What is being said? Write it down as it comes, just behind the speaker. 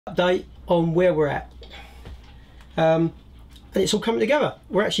Update on where we're at, and it's all coming together.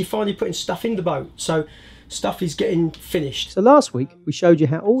 We're actually finally putting stuff in the boat, so stuff is getting finished. So last week we showed you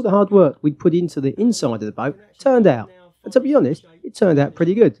how all the hard work we'd put into the inside of the boat turned out, and to be honest, it turned out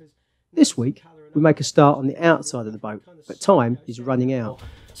pretty good. This week we make a start on the outside of the boat, but time is running out.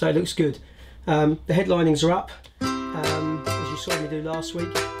 So it looks good. The headlinings are up, as you saw me do last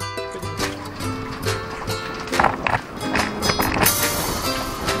week.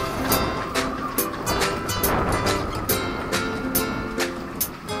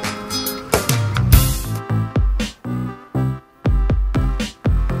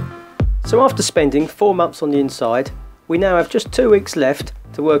 So after spending 4 months on the inside, we now have just 2 weeks left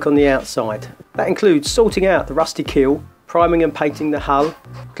to work on the outside. That includes sorting out the rusty keel, priming and painting the hull,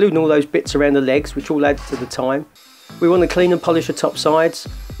 including all those bits around the legs which all add to the time. We want to clean and polish the top sides,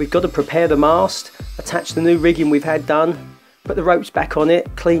 we've got to prepare the mast, attach the new rigging we've had done, put the ropes back on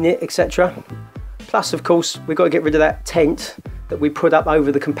it, clean it, etc. Plus of course we've got to get rid of that tent that we put up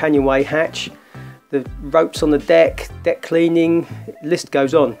over the companionway hatch, the ropes on the deck cleaning, list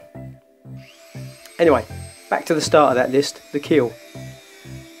goes on. Anyway, back to the start of that list, the keel.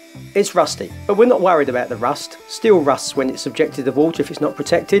 It's rusty, but we're not worried about the rust. Steel rusts when it's subjected to water if it's not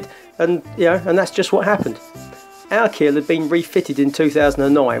protected, and that's just what happened. Our keel had been refitted in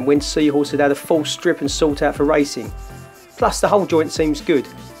 2009 when Seahorse had a full strip and sort out for racing. Plus the whole joint seems good.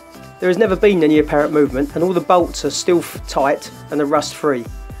 There has never been any apparent movement and all the bolts are still tight and are rust free.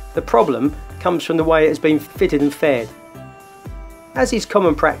 The problem comes from the way it has been fitted and faired. As is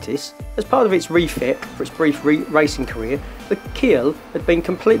common practice, as part of its refit for its brief racing career, the keel had been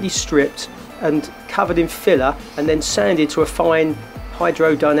completely stripped and covered in filler and then sanded to a fine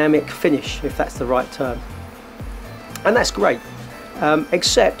hydrodynamic finish, if that's the right term. And that's great,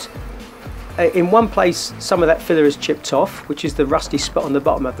 except in one place some of that filler is chipped off, which is the rusty spot on the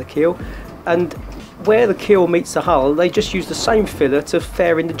bottom of the keel, and where the keel meets the hull they just use the same filler to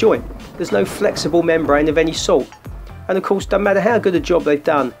fair in the joint. There's no flexible membrane of any sort. And of course, no matter how good a job they've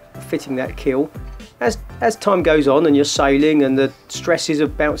done fitting that keel, as time goes on and you're sailing and the stresses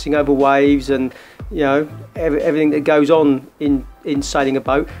of bouncing over waves and everything that goes on in sailing a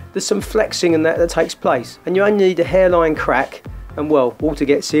boat, there's some flexing and that takes place, and you only need a hairline crack and well, water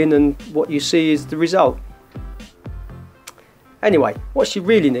gets in and what you see is the result. Anyway, what she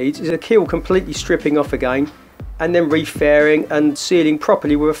really needs is a keel completely stripping off again and then refairing and sealing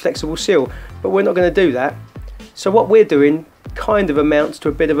properly with a flexible seal, but we're not going to do that. So what we're doing kind of amounts to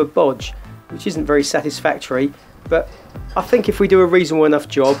a bit of a bodge, which isn't very satisfactory, but I think if we do a reasonable enough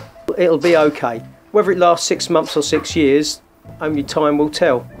job, it'll be okay. Whether it lasts 6 months or 6 years, only time will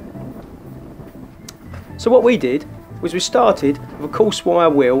tell. So what we did was we started with a coarse wire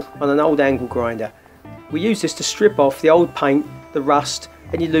wheel on an old angle grinder. We used this to strip off the old paint, the rust,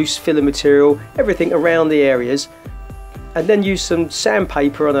 any loose filler material, everything around the areas, and then use some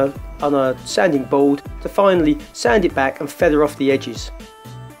sandpaper on a sanding board to finally sand it back and feather off the edges.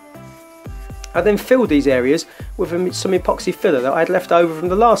 I then filled these areas with some epoxy filler that I had left over from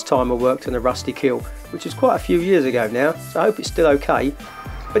the last time I worked on a rusty keel, which was quite a few years ago now, so I hope it's still okay.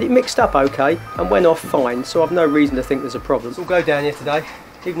 But it mixed up okay and went off fine, so I've no reason to think there's a problem. We'll go down here today,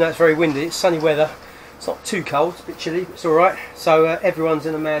 even though it's very windy, it's sunny weather. It's not too cold, it's a bit chilly, but it's alright. So everyone's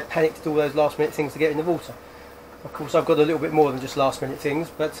in a mad panic to do all those last minute things to get in the water. Of course I've got a little bit more than just last minute things,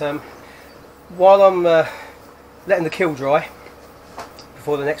 but while I'm letting the keel dry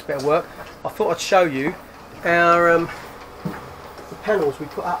before the next bit of work, I thought I'd show you our the panels we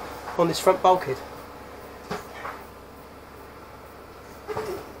put up on this front bulkhead.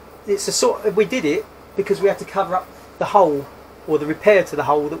 It's a sort of, we did it because we had to cover up the hole or the repair to the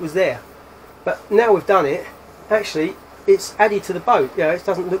hole that was there. But now we've done it, actually it's added to the boat. It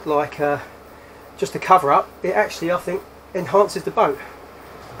doesn't look like just a cover up, it actually I think enhances the boat,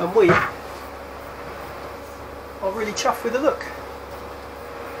 and we are really chuffed with the look.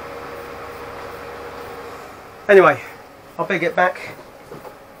 Anyway, I better get back.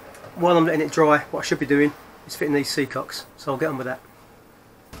 While I'm letting it dry, what I should be doing is fitting these seacocks, so I'll get on with that.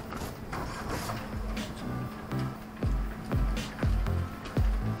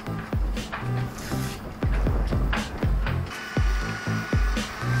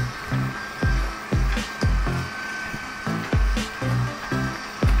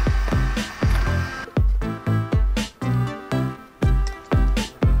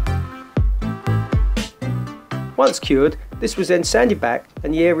 Once cured, this was then sanded back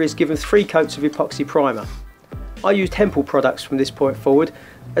and the area is given 3 coats of epoxy primer. I used Hempel products from this point forward,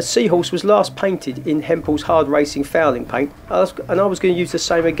 as Seahorse was last painted in Hempel's hard racing fouling paint, and I was going to use the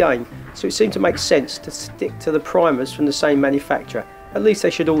same again, so it seemed to make sense to stick to the primers from the same manufacturer. At least they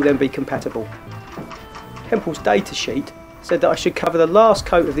should all then be compatible. Hempel's data sheet said that I should cover the last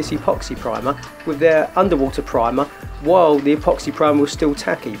coat of this epoxy primer with their underwater primer while the epoxy primer was still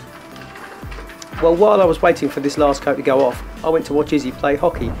tacky. Well, while I was waiting for this last coat to go off, I went to watch Izzy play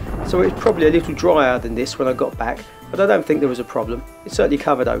hockey, so it was probably a little drier than this when I got back, but I don't think there was a problem. It certainly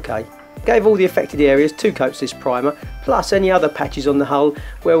covered okay. Gave all the affected areas 2 coats this primer, plus any other patches on the hull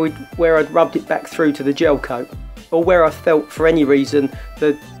where I'd rubbed it back through to the gel coat, or where I felt for any reason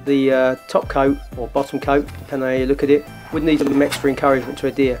the top coat or bottom coat, depending on how you look at it, would need some extra encouragement to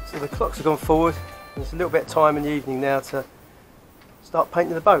adhere. So the clocks have gone forward, and there's a little bit of time in the evening now to start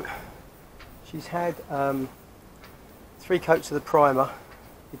painting the boat. She's had 3 coats of the primer,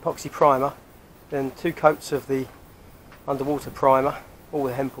 the epoxy primer, then 2 coats of the underwater primer, all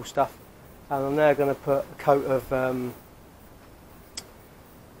the Hempel stuff, and I'm now going to put a coat of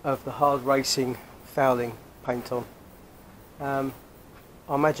the hard racing fouling paint on. I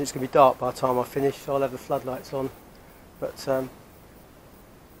imagine it's going to be dark by the time I finish, so I'll have the floodlights on, but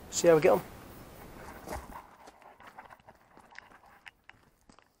see how we get on.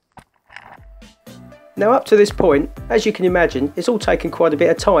 Now up to this point, as you can imagine, it's all taken quite a bit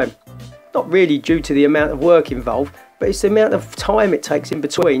of time. Not really due to the amount of work involved, but it's the amount of time it takes in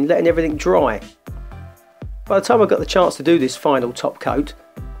between letting everything dry. By the time I got the chance to do this final top coat,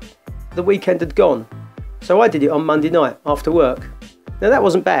 the weekend had gone, so I did it on Monday night after work. Now that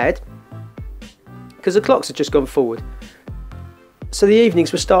wasn't bad, because the clocks had just gone forward, so the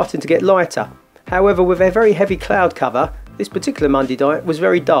evenings were starting to get lighter. However, with a very heavy cloud cover, this particular Monday night was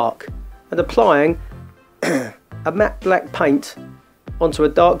very dark, and applying a matte black paint onto a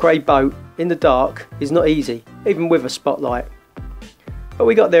dark grey boat in the dark is not easy, even with a spotlight. But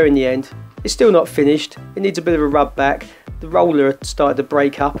we got there in the end. It's still not finished, it needs a bit of a rub back. The roller started to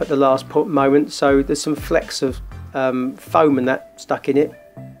break up at the last moment, so there's some flecks of foam and that stuck in it,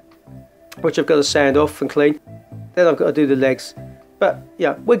 which I've got to sand off and clean. Then I've got to do the legs, but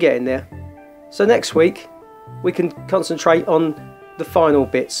yeah, we're getting there. So next week we can concentrate on the final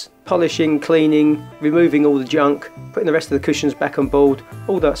bits, polishing, cleaning, removing all the junk, putting the rest of the cushions back on board,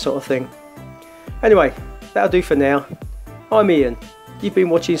 all that sort of thing. Anyway, that'll do for now. I'm Ian. You've been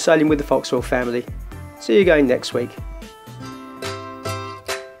watching Sailing with the Foxwell family. See you again next week.